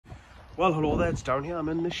Well, hello there, it's Darren here. I'm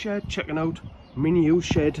in the shed checking out my new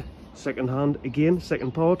shed second hand again,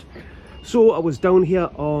 second part. So I was down here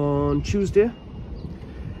on Tuesday.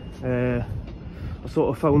 I sort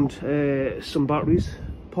of found some batteries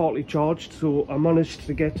partly charged, so I managed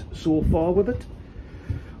to get so far with it.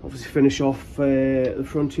 Obviously finish off the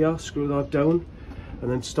front here, screw that down,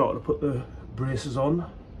 and then start to put the braces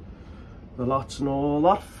on, the lats and all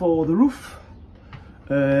that for the roof.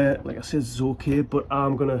 Like I said, it's okay, but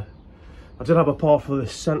I did have a part for the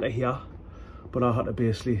centre here, but I had to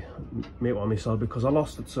basically make one myself because I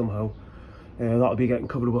lost it somehow. That'll be getting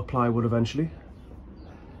covered with plywood eventually.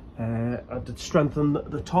 I did strengthen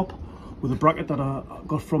the top with a bracket that I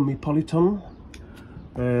got from my polytunnel.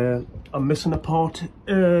 I'm missing a part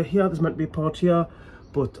here. There's meant to be a part here,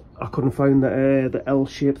 but I couldn't find the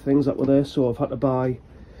L-shaped things that were there, so I've had to buy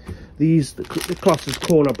these. The class is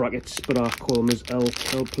corner brackets, but I call them as L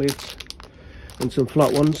plates, and some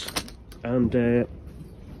flat ones. And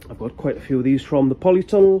I've got quite a few of these from the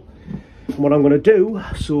polytunnel. And what I'm going to do,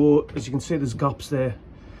 so as you can see, there's gaps there.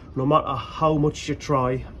 No matter how much you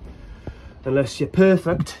try, unless you're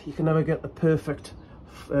perfect, you can never get the perfect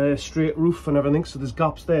straight roof and everything. So there's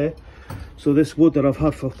gaps there. So this wood that I've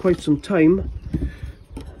had for quite some time,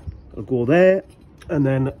 it'll go there, and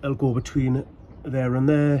then it'll go between there and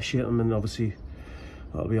there, shape them, and obviously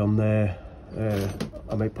that'll be on there.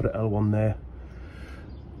 I might put an L1 there,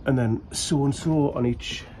 and then so and so on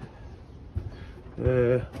each.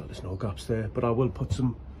 Well, there's no gaps there, but I will put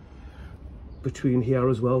some between here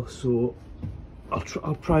as well. So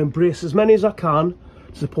I'll try and brace as many as I can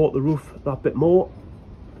to support the roof that bit more.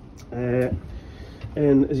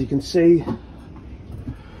 And as you can see,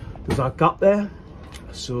 there's that gap there.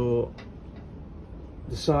 So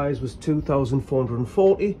the size was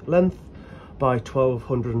 2,440 length by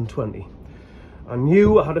 1,220. I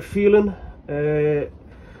knew, I had a feeling,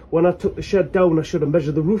 when I took the shed down, I should have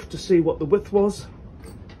measured the roof to see what the width was.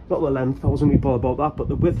 Not the length, I wasn't really bothered about that, but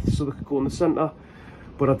the width, so they could go in the centre.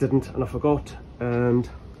 But I didn't, and I forgot. And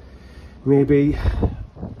maybe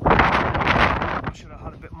I should have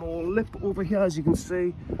had a bit more lip over here. As you can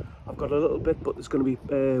see, I've got a little bit, but there's going to be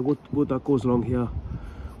wood that goes along here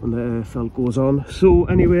when the felt goes on. So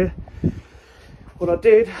anyway, what I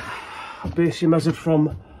did, I basically measured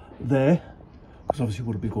from there, because obviously it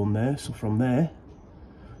would be going there, so from there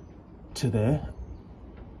to there,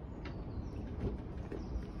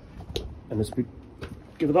 and let's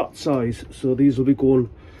give it that size. So these will be going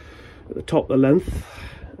at the top of the length.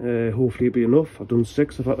 Hopefully it'll be enough. I've done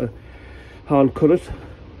 6. I've had to hand cut it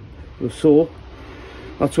with a saw.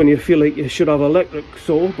 That's when you feel like you should have an electric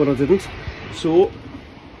saw, but I didn't. So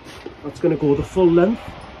that's going to go the full length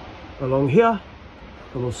along here,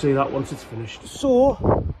 and we'll see that once it's finished. So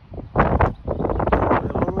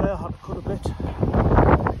along there I had to cut a bit.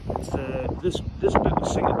 It's this bit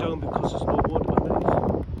was sinking down because there's no wood underneath.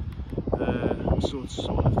 So it's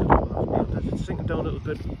sort of lifted up. It's sinking down a little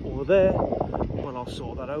bit over there, but I'll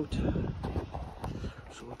sort that out.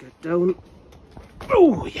 So we'll get down.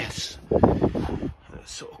 Oh yes,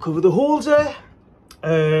 sort of cover the holes there.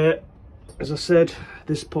 As I said,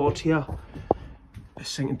 this part here is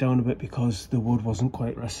sinking down a bit because the wood wasn't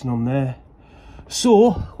quite resting on there.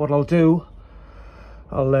 So what I'll do,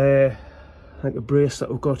 like a brace that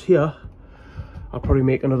we've got here, I'll probably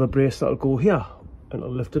make another brace that'll go here and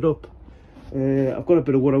it'll lift it up. I've got a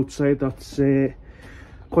bit of wood outside that's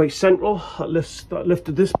quite central, that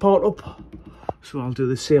lifted this part up, so I'll do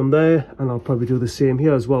the same there, and I'll probably do the same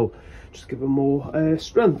here as well, just give it more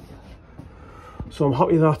strength. So I'm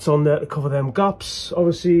happy that's on there to cover them gaps.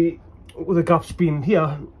 Obviously with the gaps being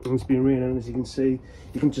here, and it's been raining, as you can see,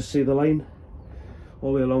 you can just see the line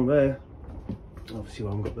all the way along there. Obviously I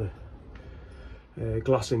haven't got the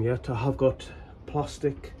glass in yet. I have got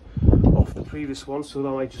plastic off the previous one, so that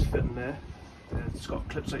might just fit in there. It's got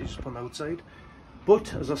clips that you just put on the outside.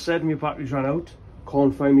 But as I said, my batteries ran out.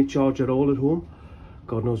 Can't find my charger at all at home.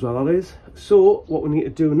 God knows where that is. So what we need to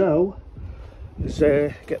do now is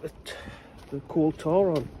get the coal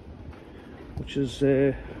tar on, which is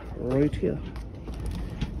right here.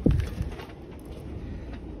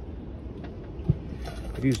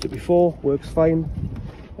 I've used it before, works fine.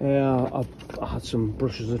 I had some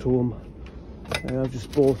brushes at home. I've just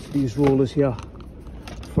bought these rollers here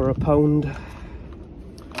for £1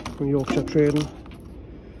 from Yorkshire Trading.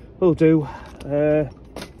 Will do.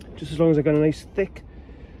 Just as long as I get a nice thick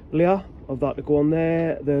layer of that to go on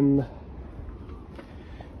there, then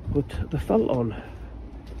put the felt on.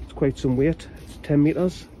 It's quite some weight. It's 10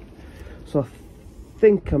 meters. So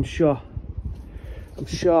I'm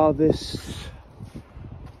sure this,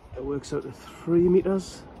 it works out to 3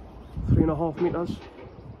 meters, 3.5 meters.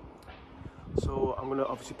 So I'm going to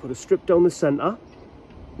obviously put a strip down the centre.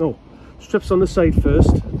 No, strips on the side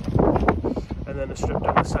first, and then a strip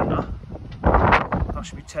down the centre. That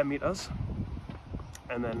should be 10 metres.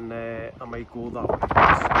 And then I might go that way.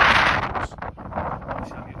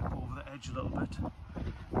 Obviously I need to go over the edge a little bit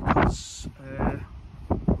because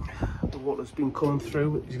the water's been coming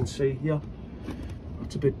through, as you can see here.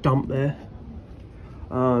 It's a bit damp there,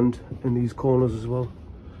 and in these corners as well.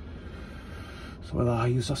 So whether I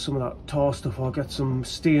use some of that tar stuff or get some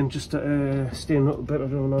stain just to stain a little bit, I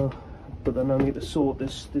don't know. But then I need to sort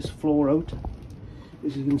this floor out.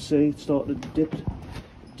 As you can see, it's started to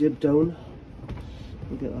dip down.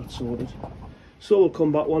 We'll get that sorted. So we'll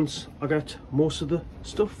come back once I get most of the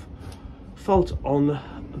stuff felt on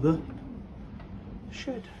the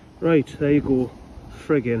shed. Right, there you go.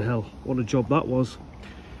 Friggin' hell, what a job that was.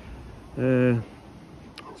 Let's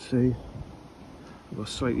see, I've got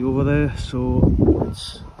slightly over there, so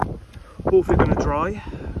it's hopefully going to dry.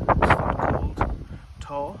 It's that cold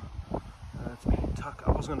tar. It's been tack.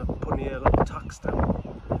 I was going to put any little tacks down,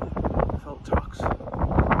 felt tacks.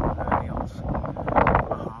 Anything else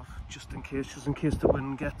I have, just in case the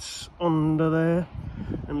wind gets under there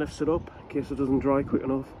and lifts it up, in case it doesn't dry quick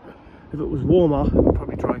enough. If it was warmer, it would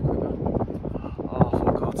probably dry quicker. Oh,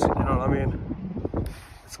 for God's sake, you know what I mean?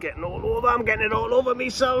 It's getting all over, I'm getting it all over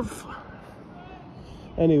myself.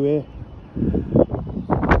 Anyway,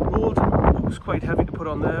 rolled, it was quite heavy to put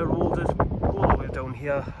on there, rolled it all the way down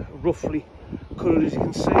here, roughly cut it as you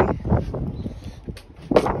can see.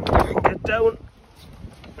 Get down.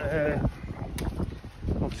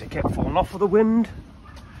 Obviously kept falling off with the wind,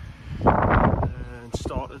 and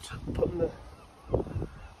started putting a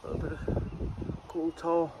little bit of coal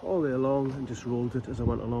tar all the way along and just rolled it as I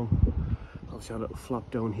went along. Obviously I had a little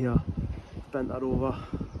flap down here, bent that over,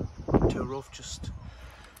 too rough, just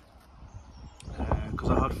because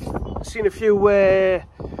I had seen a few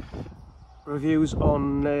reviews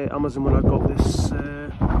on Amazon when I got this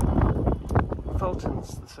felt, and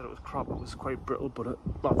they said it was crap, it was quite brittle, but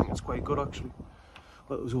I think it's quite good actually.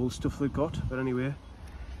 Well, it was all stuff they got, but anyway,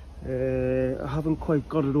 I haven't quite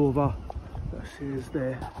got it over. That says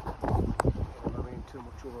there. I mean, too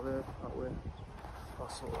much over there, that way. I'll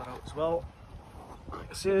sort that out as well. Like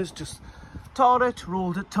it says, just tarred it,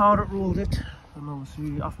 rolled it, rolled it, and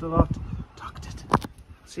obviously after that, tacked it.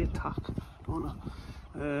 Say tack, don't I?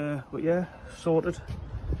 But yeah, sorted,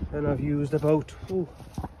 and I've used about a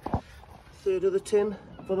third of the tin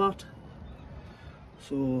for that.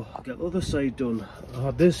 So I'll get the other side done. I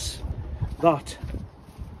had that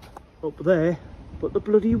up there, but the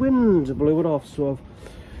bloody wind blew it off, so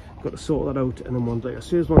I've got to sort that out. And then once I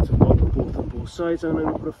say, once I've got both sides, I'm going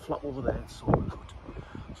to put a flap over there and sort it out.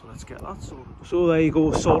 So let's get that sorted. So there you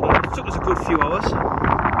go, sorted. It took us a good few hours. A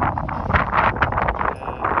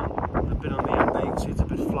bit on the end there, you can see it's a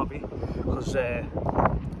bit flappy because I've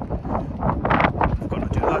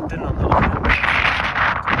got to do that din on the other end.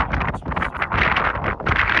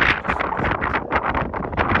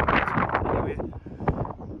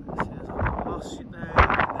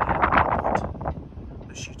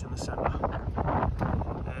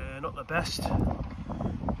 Best. It would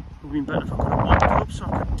have been better if I could have mopped it up so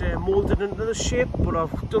I could mould it into the shape, but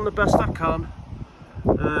I've done the best I can.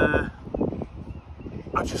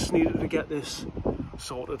 I just needed to get this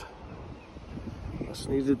sorted. I just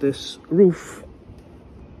needed this roof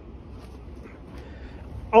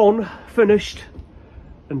on, finished,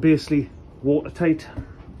 and basically watertight.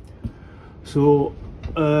 So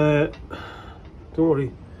don't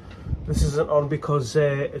worry, this isn't on because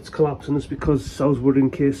it's collapsing, it's because I was worried in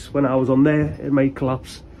case when I was on there it might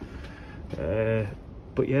collapse.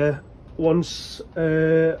 But yeah, once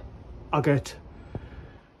I get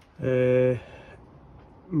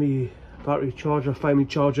me battery charger, find me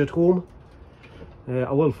charger at home,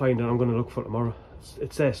 I will find it. I'm going to look for it tomorrow.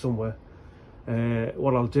 It's there somewhere.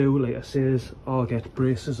 What I'll do, like I say, is I'll get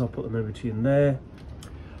braces, I'll put them in between there.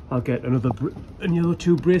 I'll get another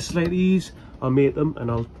two braces like these, I'll make them and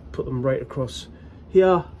I'll put them right across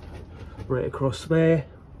here, right across there.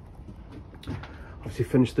 Obviously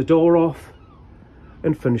finish the door off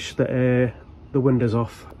and finish the windows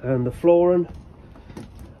off, and the flooring,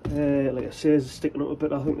 like I say, is sticking up a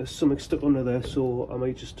bit. I think there's something stuck under there, so I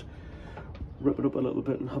might just rip it up a little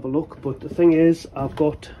bit and have a look. But the thing is, I've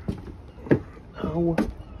got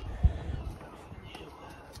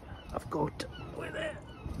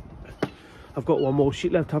I've got one more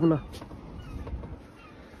sheet left, haven't I?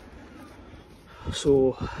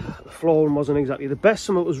 So the flooring wasn't exactly the best,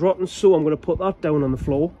 some of it was rotten, so I'm going to put that down on the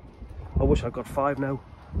floor. I wish I got 5 now,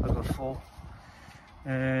 I've got 4.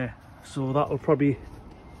 So that'll probably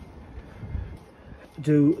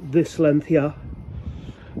do this length here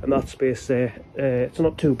and that space there. It's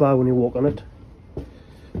not too bad when you walk on it,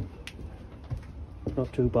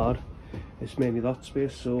 not too bad. It's mainly that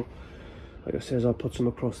space, so like I says, I'll put some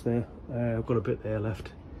across there. I've got a bit there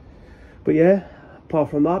left, but yeah, apart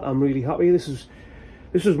from that, I'm really happy. This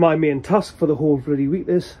was my main task for the whole bloody week.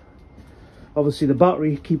 This, obviously the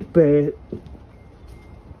battery keep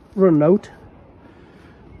running out,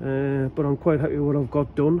 but I'm quite happy with what I've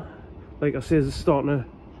got done. Like I says, it's starting to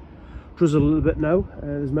drizzle a little bit now.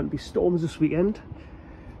 There's meant to be storms this weekend,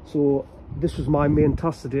 so this was my main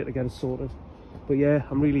task today, to get it sorted. But yeah,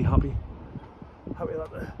 I'm really happy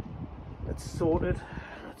that it's sorted,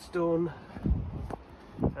 it's done,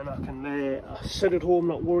 and I can sit at home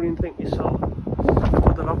not worrying, think myself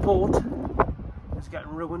that I bought is getting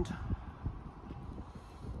ruined.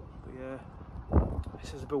 But yeah,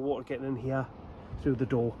 this is a bit of water getting in here through the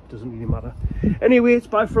door, doesn't really matter. Anyway, it's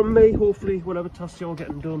bye from me. Hopefully whatever tasks you're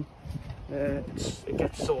getting done, it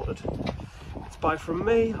gets sorted. It's bye from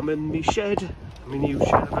me. I'm in my shed, my new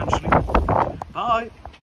shed eventually. Bye.